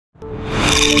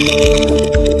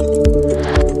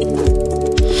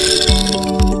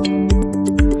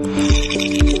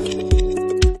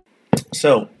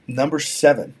So, number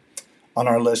 7 on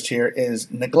our list here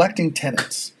is neglecting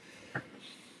tenants.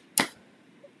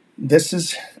 This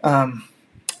is kind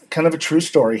of a true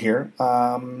story here.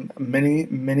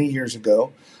 Many years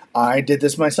ago, I did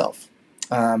this myself.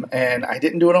 And I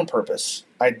didn't do it on purpose.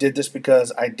 I did this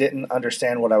because I didn't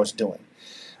understand what I was doing.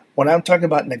 When I'm talking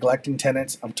about neglecting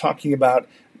tenants, I'm talking about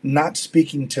not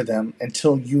speaking to them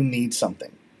until you need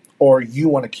something or you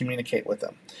want to communicate with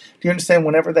them. Do you understand?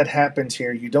 Whenever that happens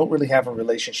here, you don't really have a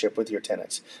relationship with your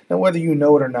tenants. Now, whether you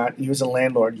know it or not, you as a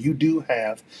landlord, you do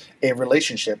have a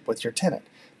relationship with your tenant.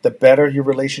 The better your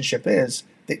relationship is,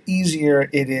 the easier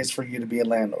it is for you to be a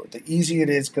landlord. The easier it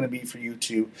is going to be for you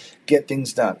to get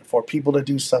things done, for people to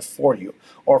do stuff for you,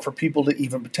 or for people to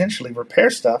even potentially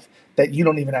repair stuff that you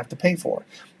don't even have to pay for.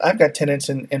 I've got tenants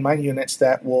in my units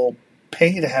that will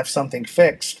pay to have something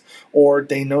fixed, or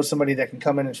they know somebody that can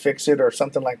come in and fix it or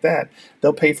something like that.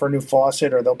 They'll pay for a new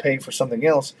faucet or they'll pay for something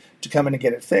else to come in and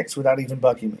get it fixed without even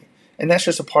bugging me. And that's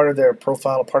just a part of their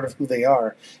profile, a part of who they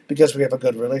are, because we have a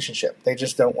good relationship. They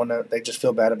just don't want to, they just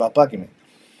feel bad about bugging me.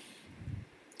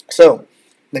 So,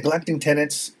 neglecting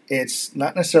tenants, it's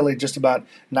not necessarily just about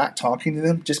not talking to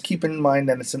them. Just keep in mind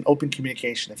that it's an open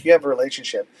communication. If you have a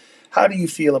relationship, how do you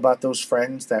feel about those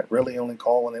friends that really only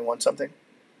call when they want something?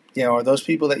 You know, are those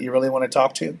people that you really want to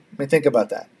talk to? I mean, think about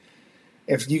that.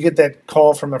 If you get that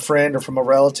call from a friend or from a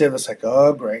relative, it's like,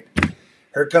 oh, great.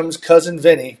 Here comes Cousin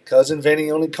Vinny. Cousin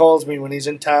Vinny only calls me when he's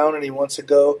in town and he wants to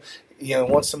go,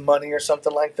 wants some money or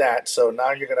something like that. So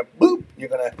now you're going to, you're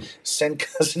going to send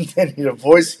Cousin Vinny to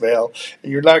voicemail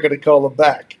and you're not going to call him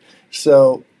back.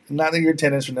 So not that your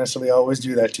tenants would necessarily always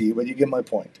do that to you, but you get my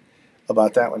point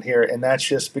about that one here. And that's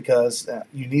just because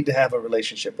you need to have a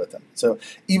relationship with them. So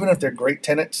even if they're great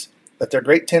tenants,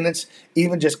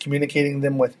 even just communicating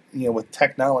them with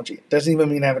technology. It doesn't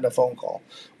even mean having a phone call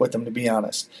with them, to be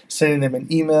honest. Sending them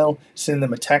an email, sending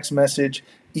them a text message,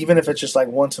 even if it's just like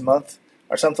once a month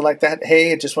or something like that.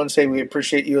 Hey, I just want to say we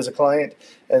appreciate you as a client,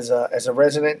 as a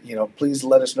resident. Please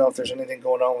let us know if there's anything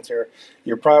going on with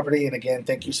your property. And again,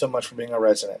 thank you so much for being a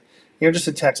resident. Just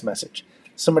a text message.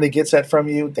 Somebody gets that from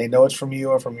you. They know it's from you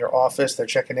or from your office. They're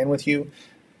checking in with you.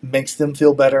 Makes them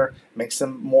feel better, makes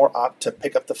them more apt to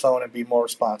pick up the phone and be more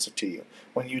responsive to you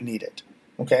when you need it.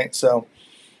 Okay, so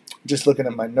just looking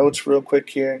at my notes real quick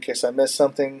here in case I missed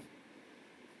something.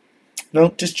 No,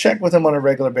 just check with them on a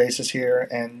regular basis here,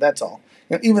 and that's all.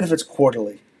 Even if it's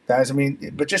quarterly, guys.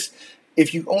 But just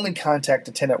if you only contact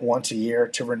a tenant once a year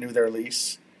to renew their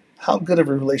lease, how good of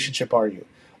a relationship are you?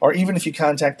 Or even if you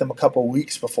contact them a couple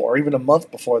weeks before, or even a month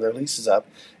before their lease is up,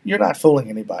 you're not fooling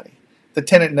anybody. The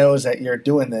tenant knows that you're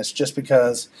doing this just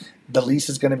because the lease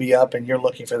is going to be up and you're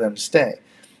looking for them to stay.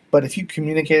 But if you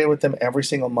communicate with them every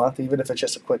single month, even if it's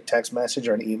just a quick text message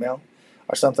or an email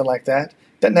or something like that,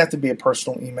 it doesn't have to be a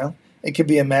personal email. It could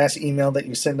be a mass email that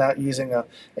you send out using an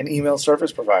email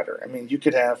service provider. You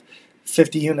could have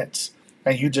 50 units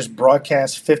and you just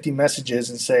broadcast 50 messages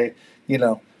and say,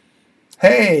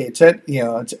 hey, it's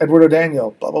Edward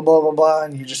O'Daniel, blah, blah, blah, blah, blah,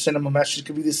 and you just send them a message. It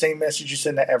could be the same message you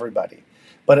send to everybody.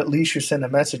 But at least you send a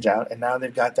message out, and now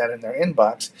they've got that in their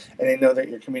inbox, and they know that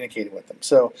you're communicating with them.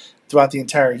 So throughout the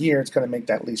entire year, it's going to make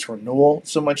that lease renewal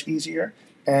so much easier.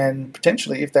 And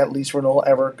potentially, if that lease renewal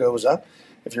ever goes up,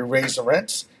 if you raise the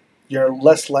rents, you're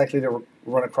less likely to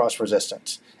run across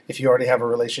resistance if you already have a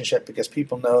relationship, because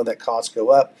people know that costs go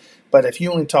up. But if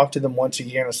you only talk to them once a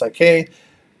year and it's like, hey,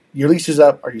 your lease is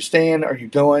up. Are you staying? Are you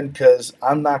going? Because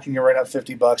I'm knocking you right up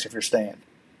 $50 if you're staying.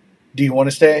 Do you want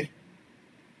to stay?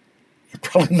 You're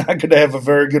probably not going to have a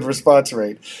very good response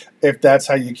rate if that's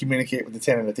how you communicate with the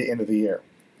tenant at the end of the year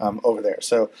over there.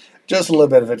 So just a little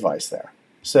bit of advice there.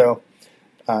 So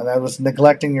that was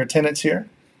neglecting your tenants here.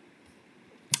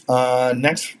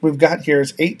 Next we've got here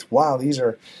is 8. Wow, these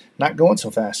are not going so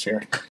fast here.